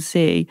also can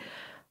see,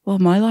 well,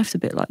 my life's a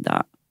bit like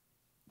that,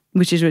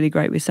 which is really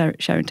great with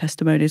sharing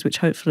testimonies, which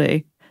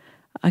hopefully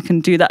I can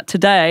do that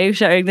today,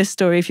 sharing this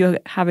story if you're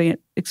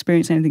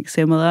experienced anything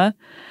similar,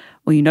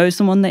 or you know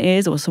someone that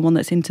is, or someone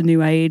that's into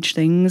New Age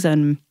things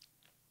and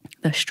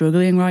they're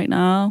struggling right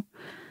now.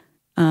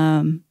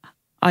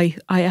 I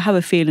have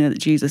a feeling that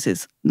Jesus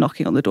is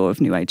knocking on the door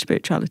of New Age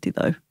spirituality,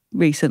 though,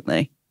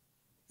 recently.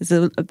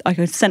 I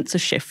can sense a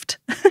shift,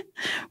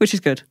 which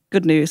is good.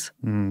 Good news.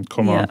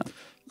 Come on.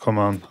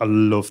 I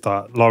love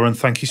that. Lauren,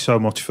 thank you so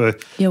much for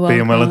You're being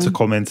welcome. willing to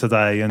come in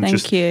today. And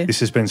Thank you.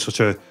 This has been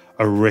such a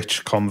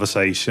rich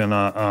conversation.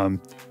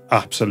 I'm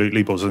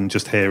absolutely buzzing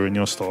just hearing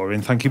your story.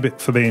 And thank you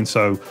for being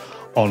so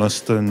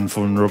honest and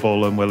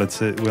vulnerable and willing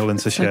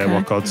to share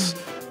what God's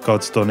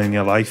done in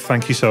your life.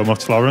 Thank you so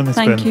much, Lauren.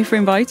 Thank you for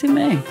inviting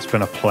me. It's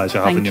been a pleasure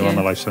having you on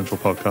the Life Central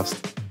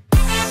podcast.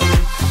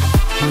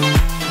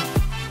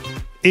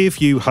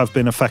 If you have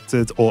been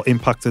affected or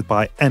impacted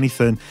by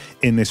anything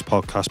in this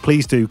podcast,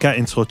 please do get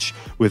in touch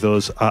with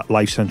us at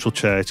Life Central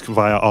Church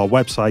via our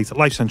website,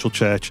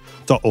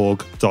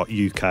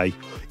 LifecentralChurch.org.uk.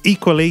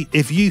 Equally,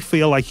 if you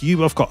feel like you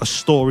have got a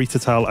story to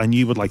tell and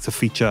you would like to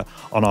feature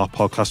on our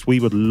podcast, we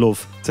would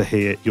love to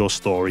hear your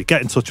story.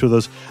 Get in touch with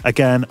us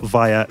again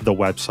via the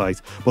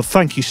website. But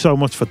thank you so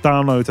much for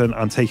downloading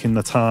and taking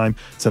the time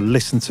to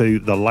listen to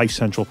the Life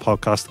Central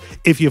podcast.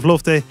 If you've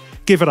loved it,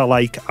 give it a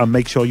like and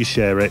make sure you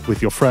share it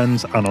with your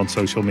friends and on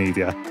social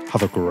media.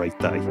 Have a great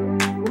day.